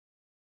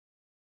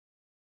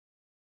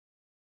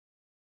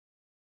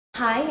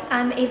Hi,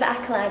 I'm Eubha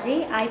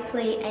Akilade. I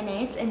play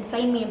Inez in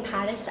Find Me in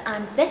Paris,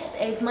 and this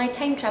is my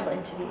time travel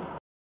interview.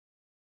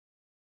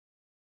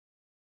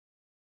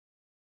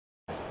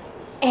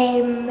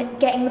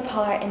 Getting the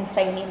part in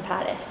Find Me in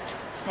Paris.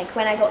 Like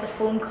when I got the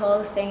phone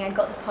call saying I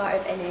got the part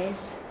of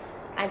Inez,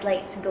 I'd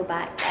like to go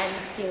back and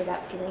feel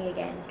that feeling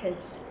again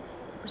because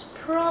it was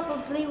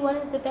probably one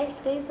of the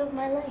best days of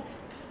my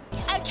life.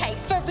 Okay,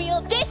 for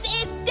real, this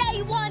is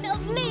day one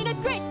of Lena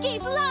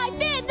Grisky's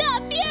Life in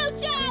the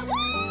Future!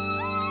 Woo!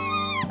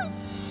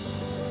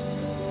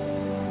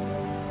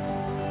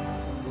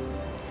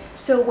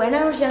 So when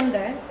I was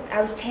younger,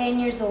 I was 10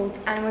 years old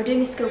and we were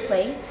doing a school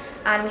play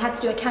and we had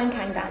to do a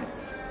can-can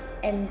dance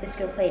in the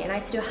school play and I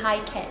had to do a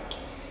high kick.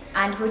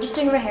 And we were just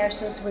doing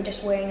rehearsals, so we're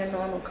just wearing our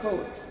normal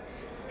clothes.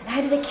 And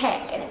I did a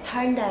kick and it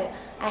turned out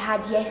I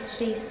had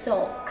yesterday's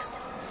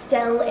socks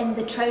still in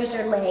the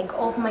trouser leg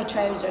of my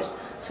trousers.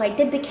 So I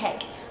did the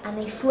kick and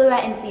they flew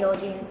out into the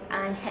audience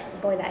and hit the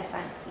boy that I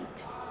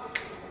fancied.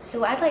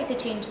 So I'd like to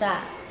change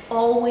that.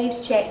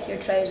 Always check your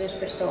trousers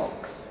for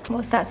socks.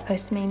 What's that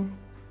supposed to mean?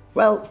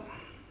 Well,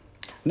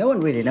 no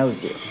one really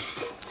knows you,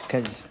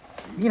 because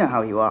you know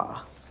how you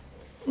are.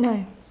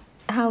 No.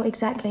 How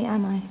exactly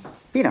am I?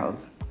 You know,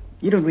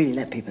 you don't really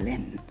let people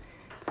in.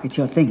 It's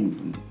your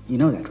thing, you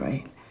know that,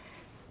 right?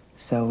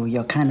 So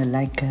you're kind of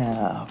like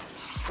a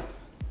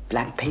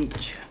blank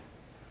page.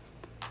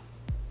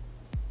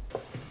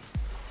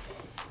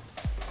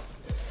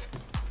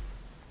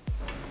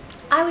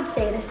 I would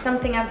say this is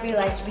something I've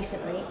realised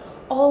recently.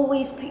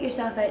 Always put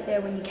yourself out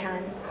there when you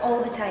can,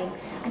 all the time,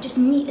 and just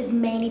meet as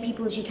many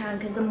people as you can,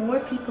 because the more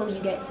people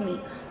you get to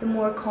meet, the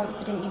more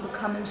confident you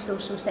become in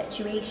social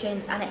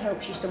situations, and it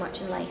helps you so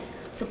much in life.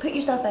 So put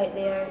yourself out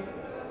there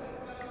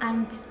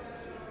and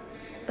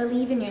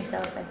believe in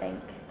yourself, I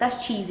think.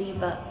 That's cheesy,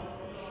 but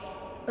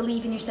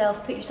believe in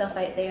yourself, put yourself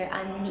out there,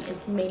 and meet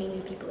as many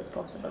new people as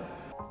possible.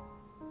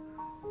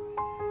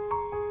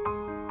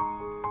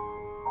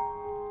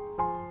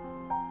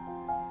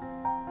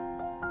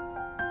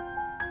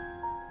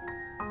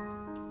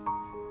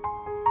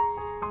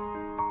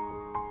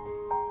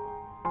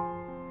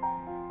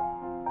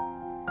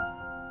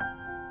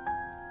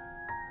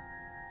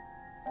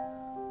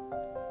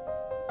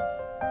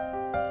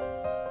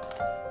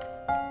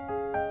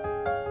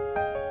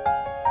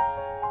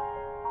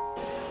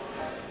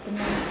 The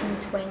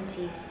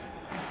 1920s,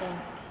 I think.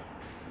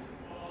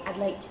 I'd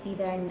like to be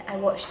there, and I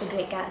watched The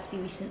Great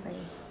Gatsby recently,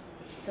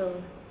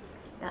 so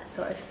that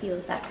sort of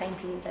feels that time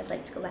period I'd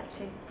like to go back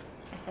to,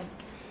 I think.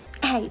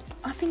 Hey,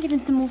 I've been giving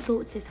some more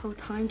thought to this whole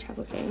time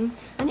travel thing,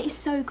 and it is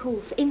so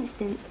cool. For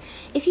instance,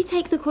 if you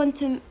take the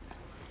quantum...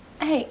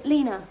 Hey,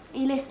 Lena, are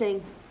you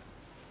listening?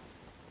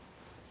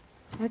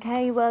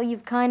 Okay, well,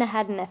 you've kind of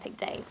had an epic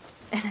day.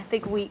 An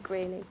epic week,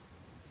 really.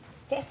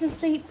 Get some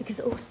sleep, because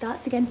it all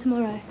starts again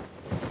tomorrow.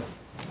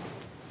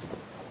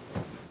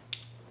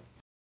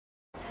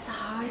 That's a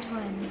hard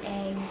one.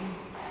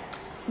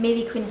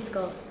 Maybe Queen of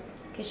Scots,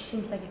 because she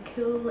seems like a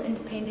cool,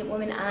 independent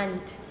woman, and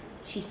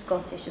she's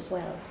Scottish as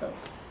well, so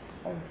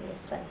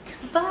obviously.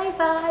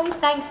 Bye-bye.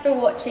 Thanks for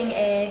watching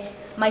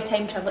my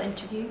time travel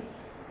interview.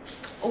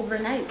 Over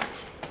and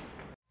out.